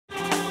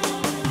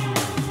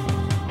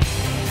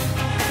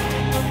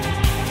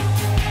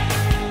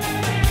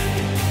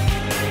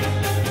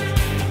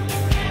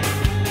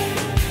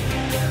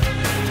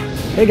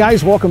Hey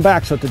guys, welcome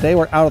back. So today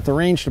we're out at the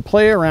range to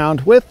play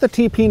around with the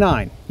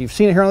TP9. You've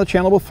seen it here on the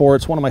channel before.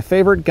 It's one of my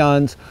favorite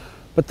guns,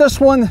 but this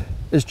one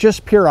is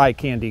just pure eye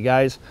candy,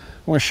 guys.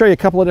 I'm going to show you a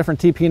couple of different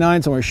TP9s.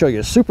 I'm going to show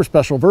you a super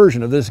special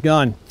version of this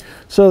gun.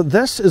 So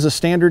this is a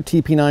standard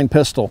TP9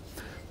 pistol.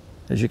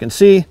 As you can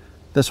see,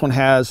 this one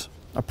has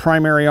a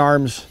primary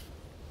arms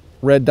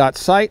red dot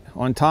sight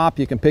on top.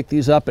 You can pick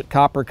these up at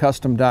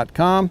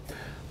coppercustom.com.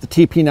 The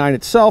TP9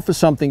 itself is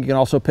something you can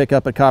also pick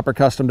up at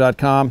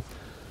coppercustom.com.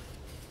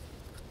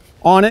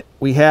 On it,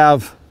 we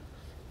have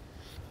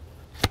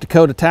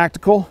Dakota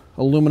Tactical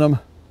aluminum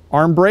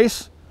arm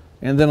brace,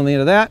 and then on the end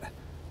of that,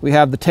 we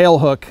have the tail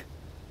hook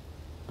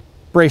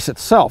brace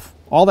itself.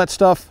 All that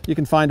stuff you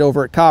can find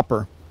over at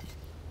Copper.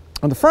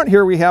 On the front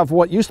here, we have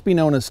what used to be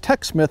known as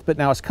TechSmith, but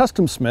now is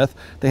Custom Smith.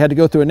 They had to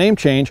go through a name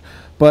change,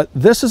 but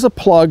this is a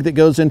plug that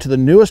goes into the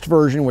newest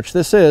version, which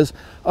this is,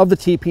 of the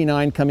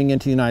TP9 coming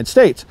into the United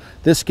States.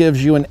 This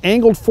gives you an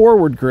angled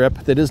forward grip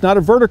that is not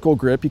a vertical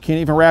grip. You can't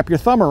even wrap your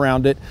thumb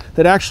around it.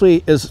 That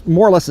actually is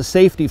more or less a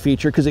safety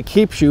feature because it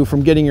keeps you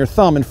from getting your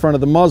thumb in front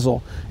of the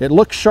muzzle. It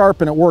looks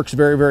sharp and it works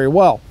very, very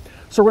well.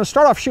 So we're going to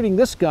start off shooting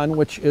this gun,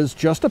 which is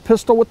just a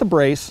pistol with the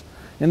brace.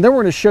 And then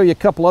we're going to show you a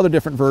couple other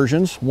different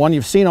versions. One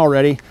you've seen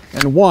already,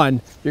 and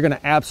one you're going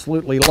to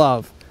absolutely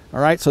love. All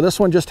right, so this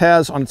one just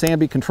has on its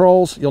ambi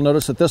controls. You'll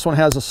notice that this one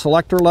has a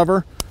selector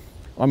lever.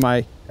 On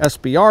my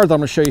SBR that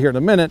I'm going to show you here in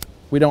a minute,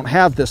 we don't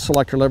have this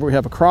selector lever. We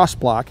have a cross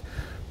block.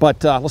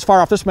 But let's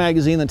fire off this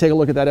magazine, then take a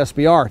look at that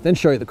SBR, then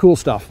show you the cool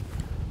stuff.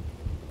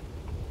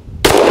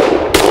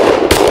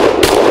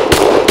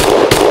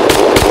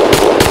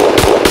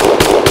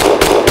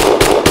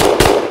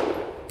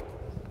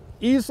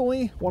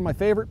 Easily one of my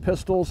favorite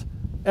pistols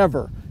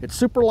ever. It's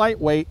super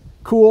lightweight,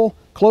 cool,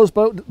 closed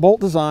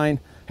bolt design,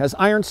 has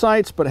iron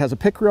sights, but it has a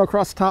pick reel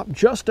across the top.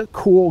 Just a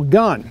cool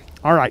gun.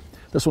 All right,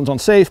 this one's on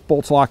safe,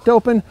 bolts locked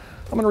open.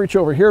 I'm gonna reach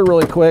over here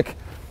really quick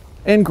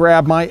and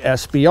grab my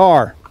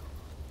SBR.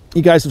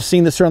 You guys have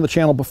seen this here on the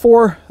channel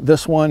before.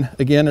 This one,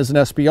 again, is an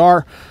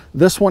SBR.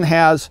 This one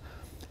has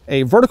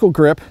a vertical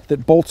grip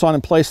that bolts on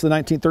in place of the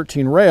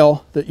 1913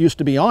 rail that used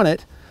to be on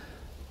it.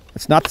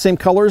 It's not the same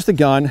color as the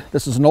gun.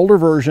 This is an older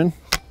version.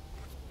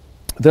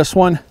 This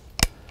one,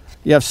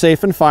 you have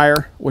safe and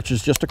fire, which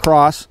is just a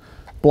cross,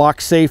 block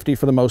safety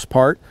for the most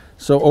part.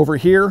 So over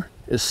here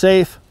is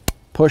safe,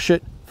 push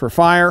it for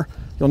fire.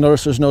 You'll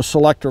notice there's no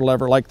selector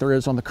lever like there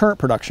is on the current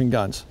production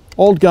guns.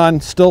 Old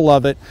gun, still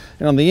love it.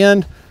 And on the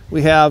end,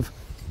 we have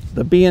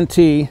the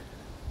B&T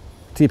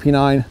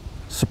TP9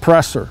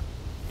 suppressor.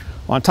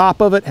 On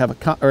top of it,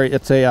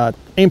 it's a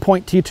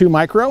Aimpoint T2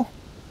 Micro,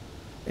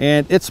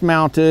 and it's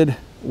mounted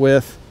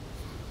with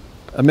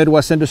a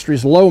Midwest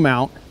Industries low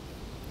mount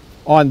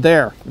on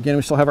there. Again,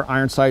 we still have our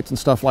iron sights and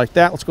stuff like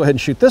that. Let's go ahead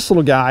and shoot this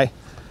little guy,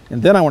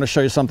 and then I want to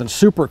show you something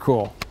super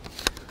cool.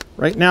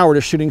 Right now we're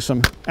just shooting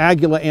some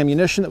Aguila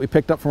ammunition that we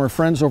picked up from our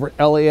friends over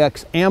at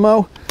LAX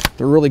Ammo.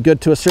 They're really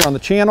good to us here on the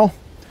channel.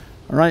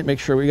 All right, make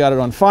sure we got it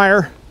on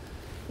fire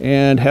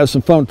and have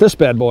some fun with this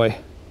bad boy.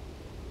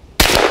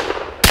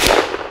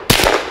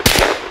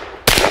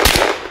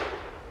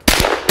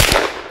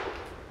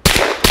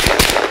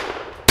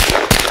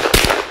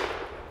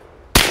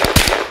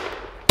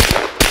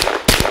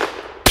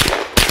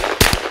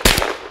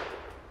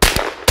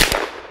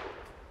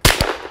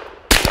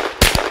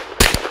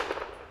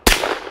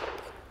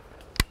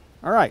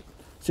 All right,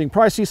 so you can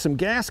probably see some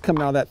gas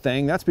coming out of that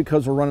thing. That's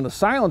because we're running a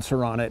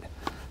silencer on it.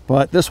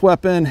 But this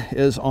weapon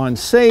is on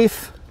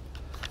safe.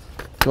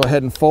 Go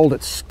ahead and fold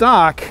it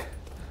stock.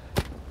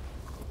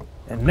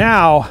 And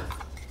now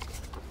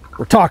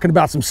we're talking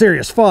about some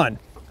serious fun.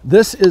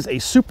 This is a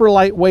super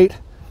lightweight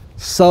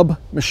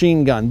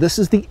submachine gun. This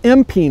is the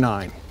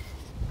MP9.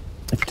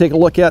 If you take a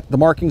look at the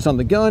markings on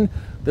the gun,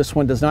 this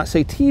one does not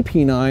say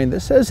TP9,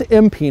 this says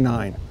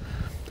MP9.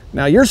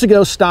 Now years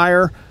ago,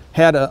 Steyr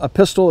had a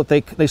pistol that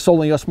they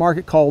sold in the US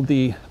market called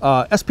the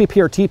SPP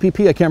or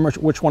TPP, I can't remember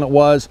which one it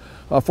was.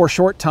 For a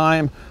short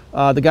time,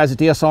 the guys at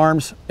DS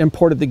Arms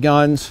imported the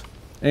guns,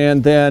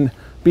 and then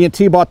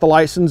B&T bought the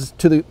license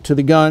to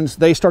the guns.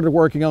 They started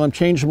working on them,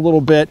 changed them a little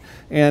bit,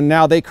 and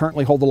now they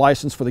currently hold the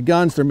license for the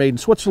guns. They're made in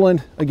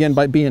Switzerland, again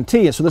by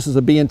B&T, so this is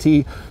a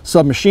B&T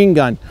submachine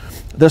gun.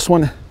 This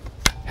one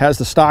has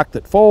the stock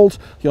that folds.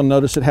 You'll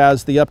notice it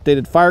has the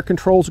updated fire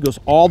controls. It goes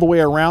all the way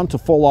around to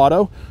full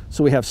auto.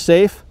 So we have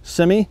safe,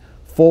 semi,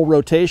 full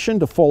rotation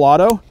to full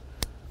auto.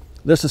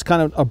 This is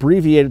kind of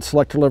abbreviated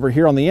selector lever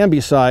here on the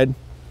ambi side.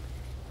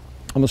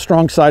 On the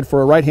strong side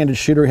for a right-handed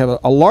shooter, we have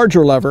a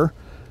larger lever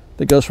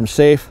that goes from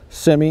safe,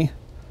 semi,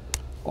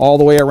 all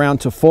the way around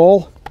to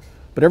full.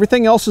 But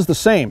everything else is the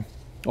same.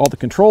 All the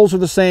controls are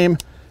the same.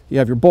 You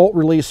have your bolt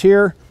release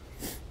here,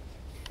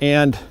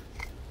 and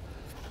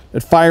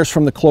it fires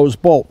from the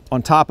closed bolt.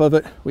 On top of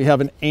it, we have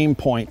an aim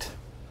point,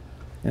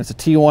 and it's a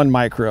T1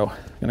 micro.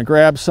 I'm gonna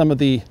grab some of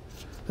the,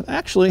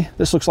 actually,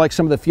 this looks like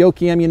some of the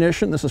Fiocchi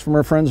ammunition. This is from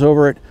our friends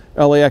over at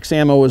LAX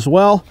Ammo as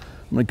well.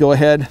 I'm gonna go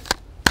ahead,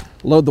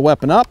 load the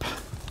weapon up,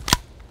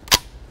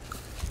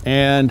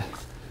 and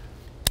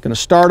Going to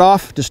start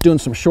off just doing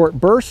some short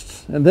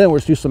bursts, and then we'll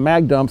just do some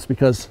mag dumps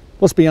because,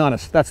 let's be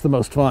honest, that's the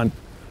most fun.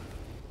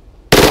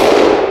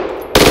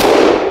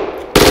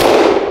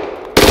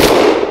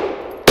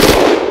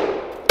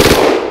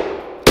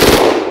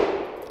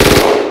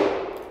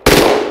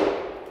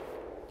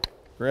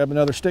 Grab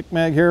another stick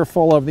mag here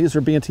full of, these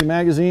are B&T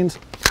magazines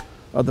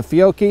of the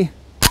Fiocchi.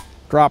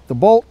 Drop the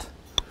bolt.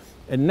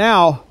 And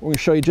now we're going to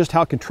show you just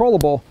how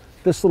controllable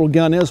this little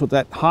gun is with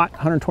that hot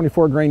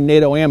 124 grain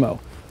NATO ammo.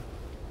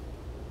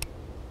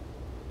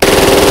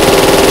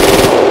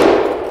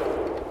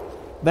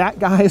 That,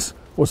 guys,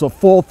 was a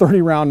full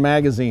 30 round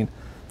magazine.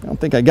 I don't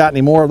think I got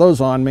any more of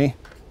those on me.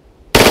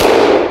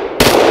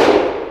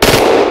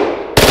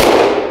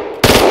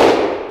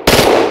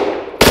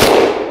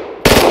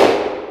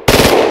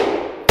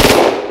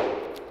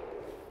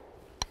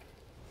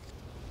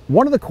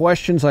 One of the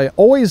questions I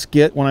always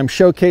get when I'm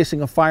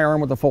showcasing a firearm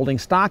with a folding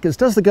stock is,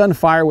 does the gun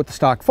fire with the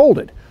stock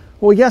folded?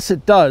 Well, yes,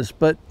 it does,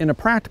 but in a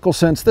practical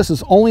sense, this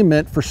is only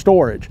meant for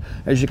storage.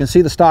 As you can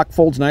see, the stock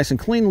folds nice and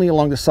cleanly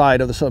along the side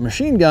of the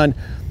submachine gun,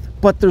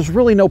 but there's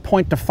really no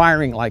point to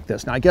firing like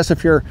this. Now, I guess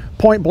if you're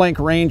point blank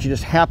range, you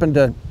just happen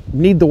to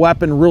need the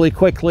weapon really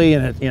quickly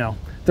and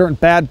they're in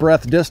bad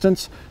breath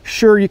distance,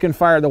 sure, you can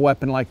fire the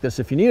weapon like this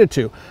if you needed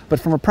to.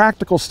 But from a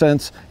practical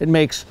sense, it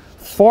makes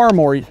far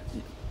more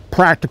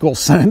practical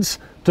sense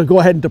to go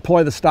ahead and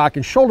deploy the stock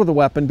and shoulder the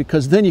weapon,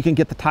 because then you can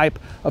get the type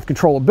of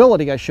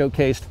controllability I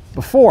showcased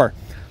before.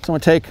 So I'm going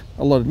to take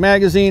a loaded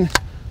magazine,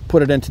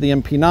 put it into the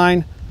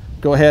MP9,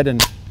 go ahead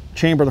and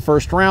chamber the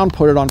first round,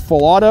 put it on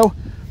full auto,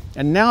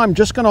 and now I'm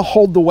just going to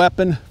hold the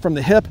weapon from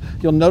the hip.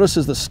 You'll notice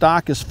as the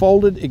stock is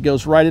folded, it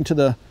goes right into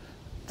the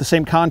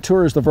same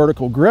contour as the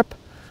vertical grip.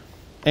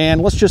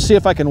 And let's just see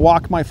if I can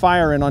walk my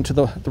fire in onto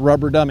the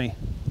rubber dummy.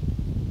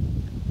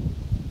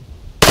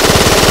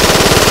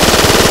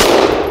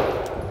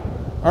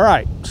 All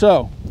right,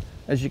 so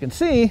as you can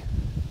see,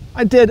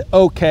 I did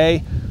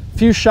okay.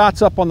 Few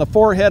shots up on the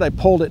forehead, I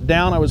pulled it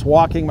down, I was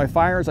walking my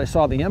fire as I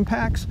saw the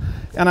impacts,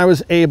 and I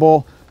was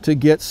able to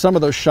get some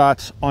of those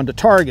shots onto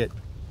target.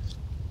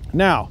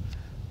 Now,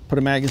 put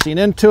a magazine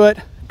into it,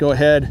 go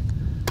ahead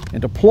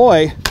and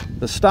deploy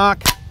the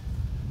stock,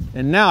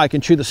 and now I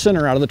can chew the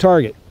center out of the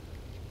target.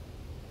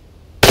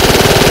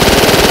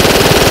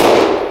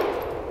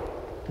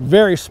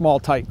 Very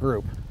small, tight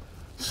group.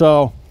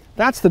 So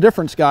that's the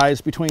difference, guys,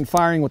 between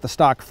firing with the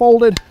stock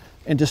folded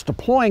and just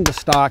deploying the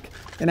stock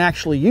and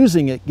actually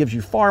using it. Gives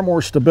you far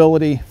more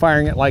stability.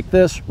 Firing it like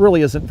this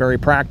really isn't very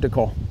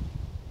practical.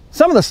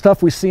 Some of the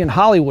stuff we see in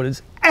Hollywood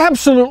is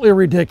absolutely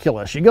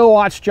ridiculous. You go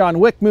watch John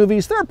Wick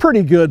movies, they're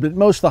pretty good, but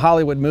most of the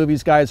Hollywood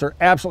movies, guys, are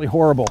absolutely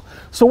horrible.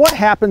 So what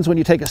happens when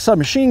you take a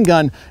submachine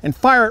gun and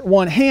fire it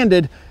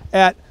one-handed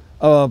at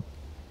a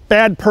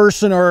bad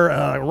person or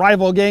a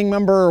rival gang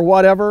member or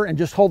whatever and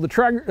just hold the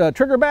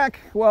trigger back?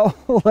 Well,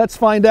 let's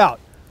find out.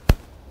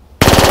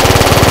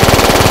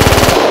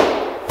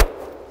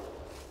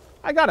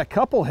 I got a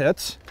couple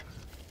hits.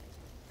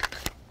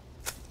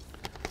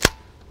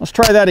 Let's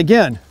try that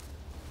again.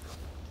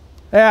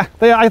 Yeah,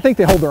 I think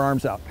they hold their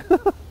arms out. I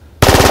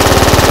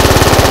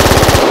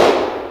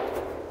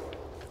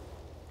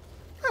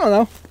don't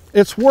know.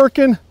 It's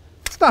working.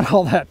 It's not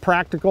all that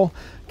practical.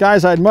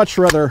 Guys, I'd much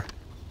rather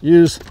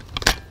use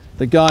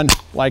the gun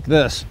like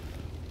this.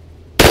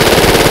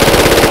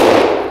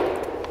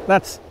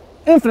 That's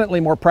infinitely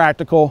more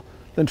practical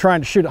than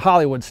trying to shoot it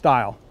Hollywood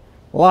style.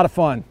 A lot of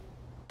fun.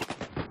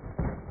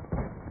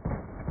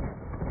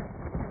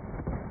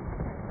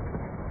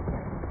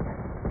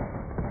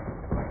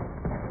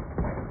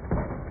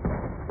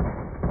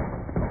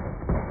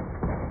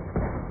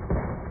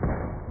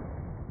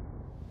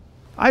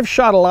 I've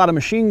shot a lot of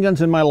machine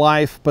guns in my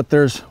life, but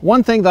there's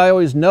one thing that I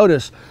always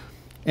notice,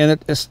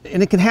 and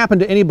it can happen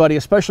to anybody,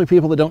 especially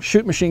people that don't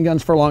shoot machine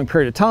guns for a long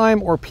period of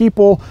time, or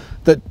people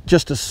that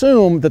just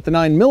assume that the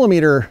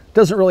 9mm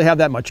doesn't really have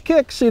that much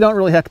kick, so you don't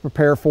really have to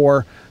prepare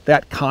for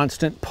that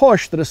constant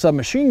push that a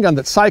submachine gun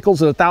that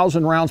cycles at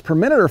 1,000 rounds per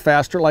minute or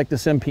faster like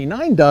this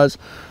MP9 does.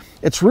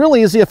 It's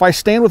really easy if I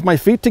stand with my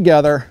feet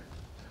together,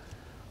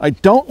 I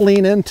don't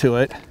lean into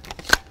it,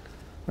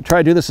 I try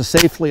to do this as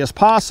safely as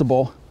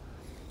possible,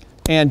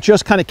 and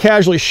just kind of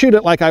casually shoot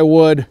it like I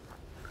would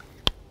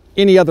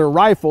any other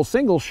rifle,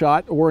 single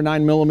shot, or a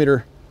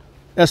 9mm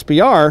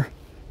SBR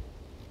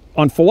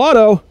on full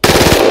auto,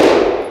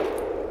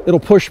 it'll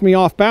push me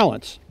off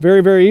balance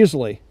very, very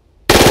easily.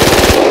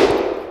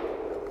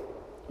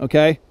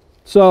 Okay,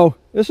 so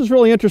this is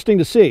really interesting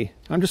to see.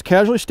 I'm just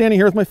casually standing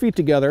here with my feet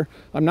together.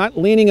 I'm not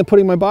leaning and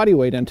putting my body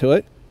weight into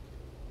it.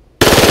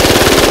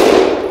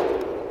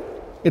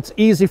 It's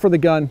easy for the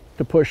gun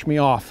to push me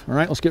off. All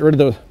right, let's get rid of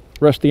the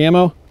rest of the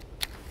ammo.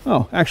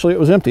 Oh, actually it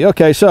was empty.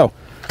 Okay, so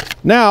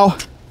now,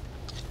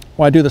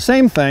 I do the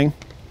same thing.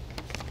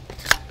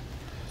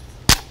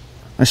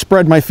 I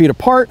spread my feet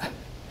apart,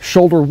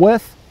 shoulder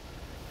width.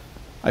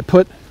 I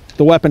put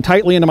the weapon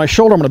tightly into my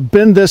shoulder. I'm going to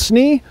bend this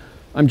knee.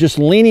 I'm just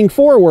leaning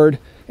forward,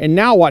 and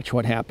now watch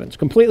what happens.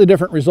 Completely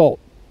different result.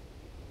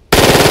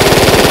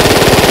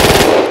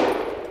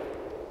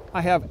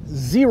 I have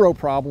zero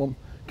problem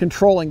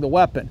controlling the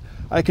weapon.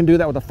 I can do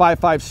that with a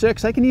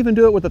 5.56. I can even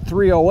do it with a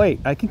 308.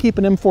 I can keep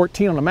an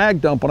M14 on a mag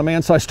dump on a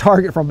man-sized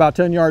target from about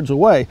 10 yards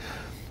away.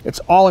 It's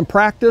all in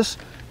practice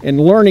and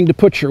learning to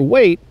put your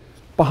weight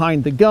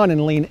behind the gun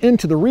and lean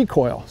into the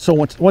recoil. So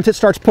once it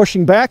starts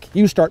pushing back,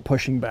 you start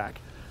pushing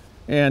back.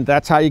 And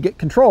that's how you get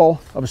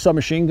control of a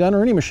submachine gun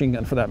or any machine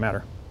gun for that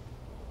matter.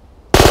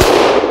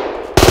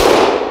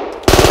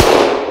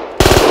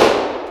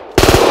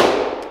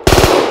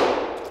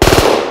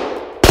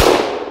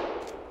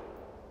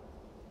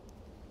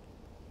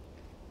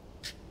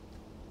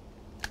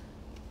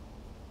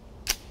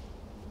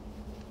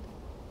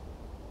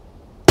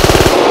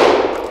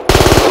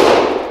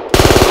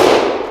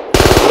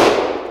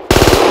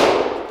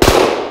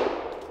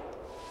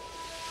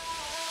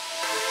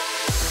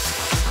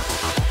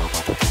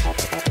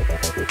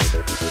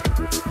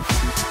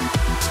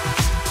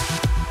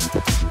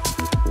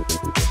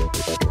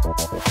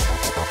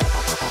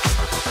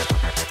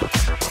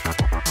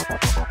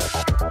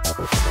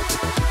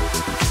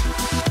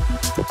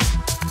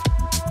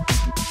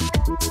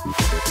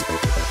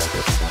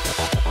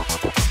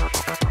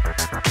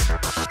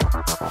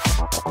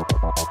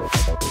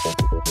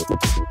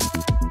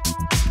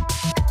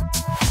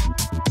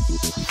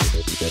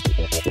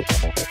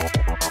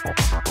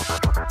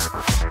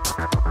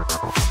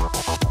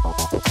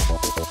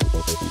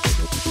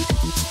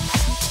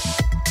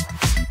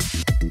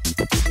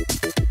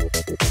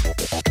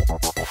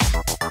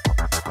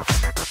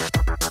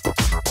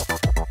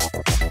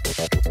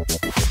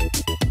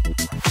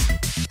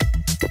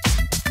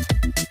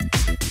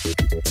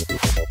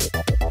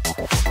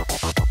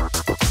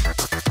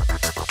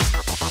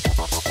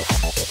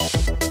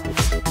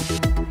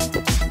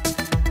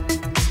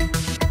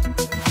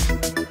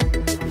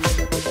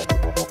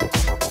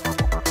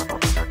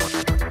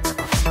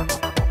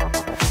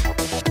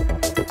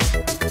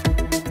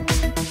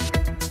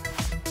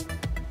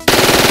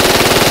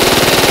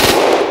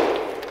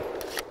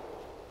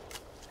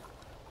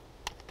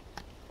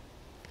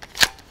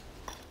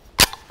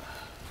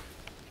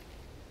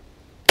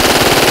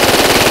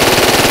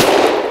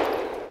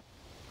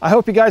 I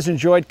hope you guys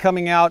enjoyed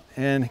coming out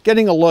and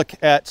getting a look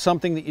at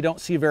something that you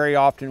don't see very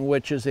often,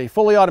 which is a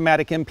fully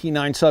automatic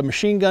MP9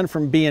 submachine gun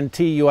from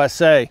B&T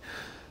USA.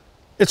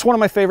 It's one of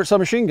my favorite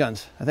submachine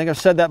guns. I think I've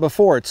said that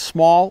before. It's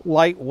small,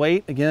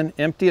 lightweight, again,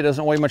 empty. It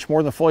doesn't weigh much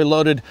more than a fully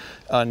loaded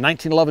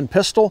 1911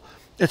 pistol.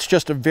 It's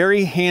just a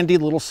very handy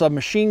little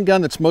submachine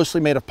gun that's mostly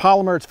made of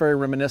polymer. It's very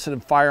reminiscent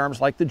of firearms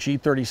like the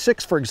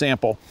G36, for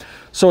example.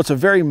 So it's a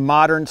very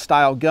modern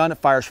style gun. It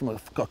fires from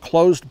a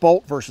closed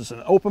bolt versus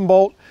an open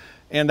bolt.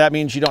 And that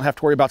means you don't have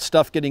to worry about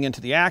stuff getting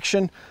into the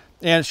action.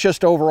 And it's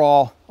just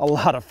overall a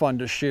lot of fun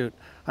to shoot.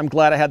 I'm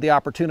glad I had the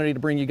opportunity to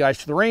bring you guys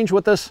to the range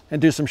with us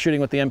and do some shooting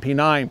with the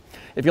MP9.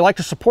 If you'd like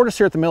to support us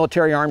here at the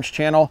Military Arms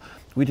channel,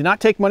 we do not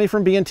take money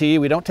from B&T.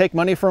 We don't take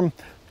money from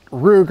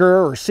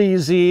Ruger or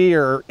CZ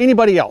or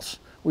anybody else.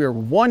 We are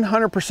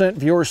 100%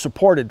 viewer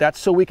supported. That's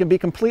so we can be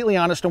completely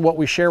honest in what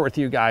we share with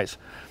you guys.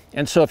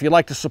 And so if you'd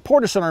like to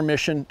support us in our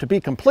mission to be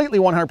completely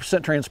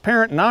 100%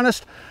 transparent and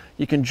honest,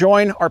 you can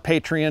join our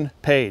Patreon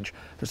page.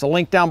 There's a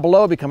link down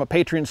below. Become a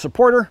Patreon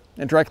supporter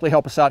and directly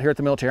help us out here at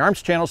the Military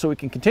Arms channel so we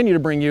can continue to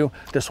bring you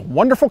this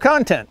wonderful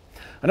content.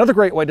 Another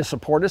great way to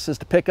support us is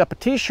to pick up a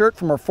t-shirt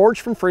from our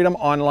Forged from Freedom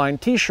online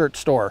t-shirt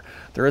store.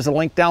 There is a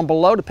link down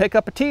below to pick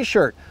up a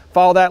t-shirt.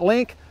 Follow that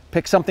link,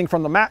 pick something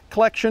from the MAC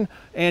collection,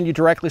 and you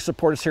directly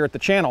support us here at the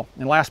channel.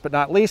 And last but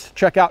not least,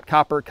 check out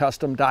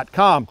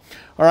coppercustom.com.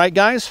 All right,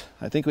 guys,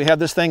 I think we have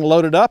this thing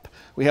loaded up.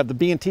 We have the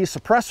B&T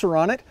suppressor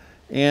on it,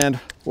 and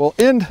we'll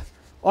end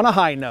on a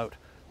high note.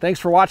 Thanks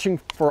for watching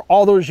for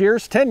all those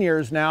years, 10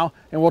 years now,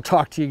 and we'll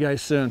talk to you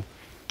guys soon.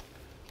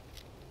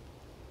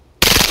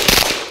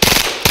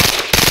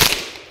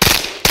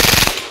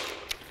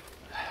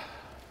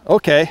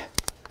 Okay,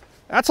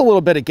 that's a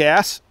little bit of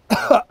gas.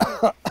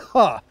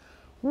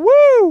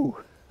 Woo!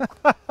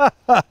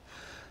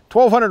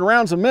 1,200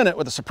 rounds a minute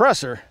with a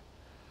suppressor.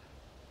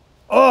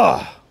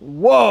 Oh,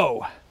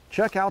 whoa!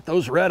 Check out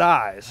those red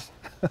eyes.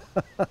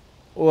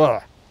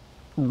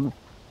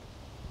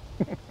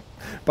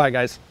 Bye,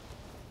 guys.